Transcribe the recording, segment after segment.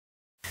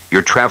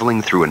You're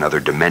traveling through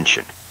another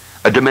dimension.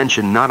 A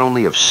dimension not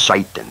only of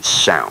sight and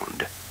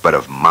sound, but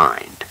of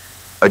mind.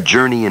 A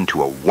journey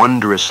into a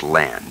wondrous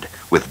land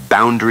with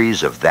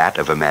boundaries of that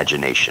of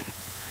imagination.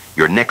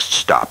 Your next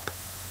stop,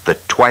 the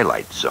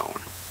Twilight Zone,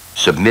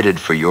 submitted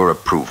for your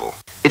approval.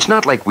 It's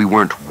not like we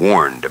weren't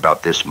warned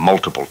about this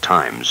multiple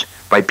times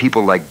by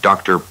people like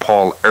Doctor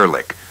Paul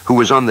Errlick, who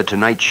was on The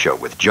Tonight Show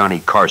with Johnny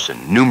Carson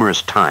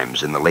numerous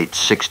times in the late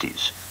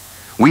 60s.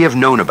 We have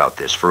known about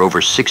this for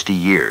over 60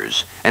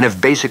 years and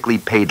have basically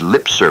paid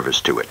lip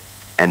service to it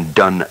and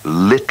done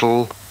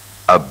little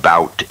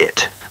about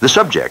it. The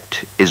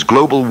subject is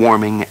global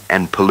warming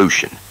and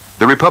pollution.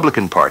 The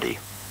Republican Party,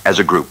 as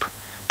a group,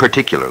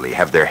 particularly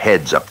have their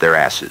heads up their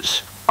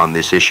asses on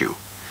this issue.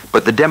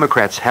 But the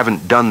Democrats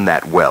haven't done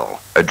that well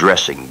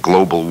addressing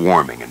global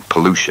warming and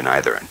pollution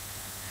either.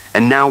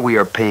 And now we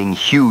are paying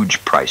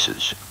huge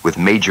prices with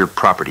major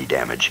property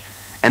damage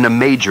and a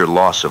major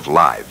loss of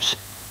lives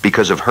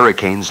because of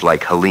hurricanes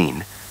like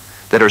Helene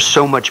that are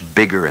so much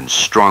bigger and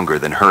stronger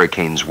than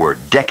hurricanes were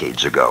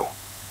decades ago,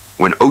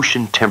 when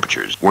ocean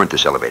temperatures weren't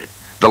this elevated.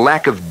 The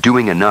lack of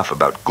doing enough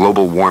about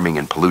global warming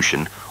and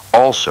pollution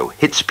also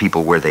hits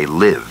people where they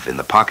live in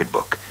the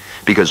pocketbook,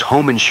 because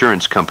home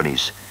insurance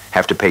companies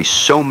have to pay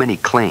so many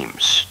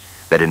claims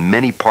that in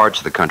many parts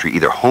of the country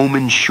either home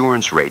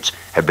insurance rates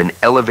have been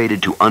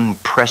elevated to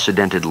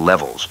unprecedented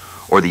levels,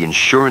 or the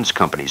insurance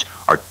companies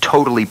are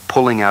totally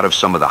pulling out of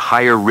some of the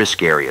higher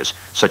risk areas,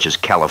 such as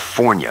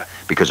California,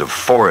 because of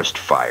forest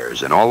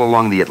fires, and all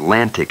along the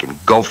Atlantic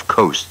and Gulf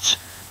coasts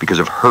because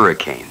of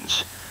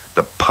hurricanes.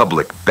 The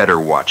public better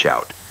watch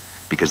out,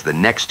 because the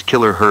next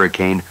killer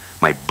hurricane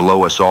might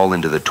blow us all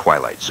into the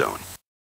Twilight Zone.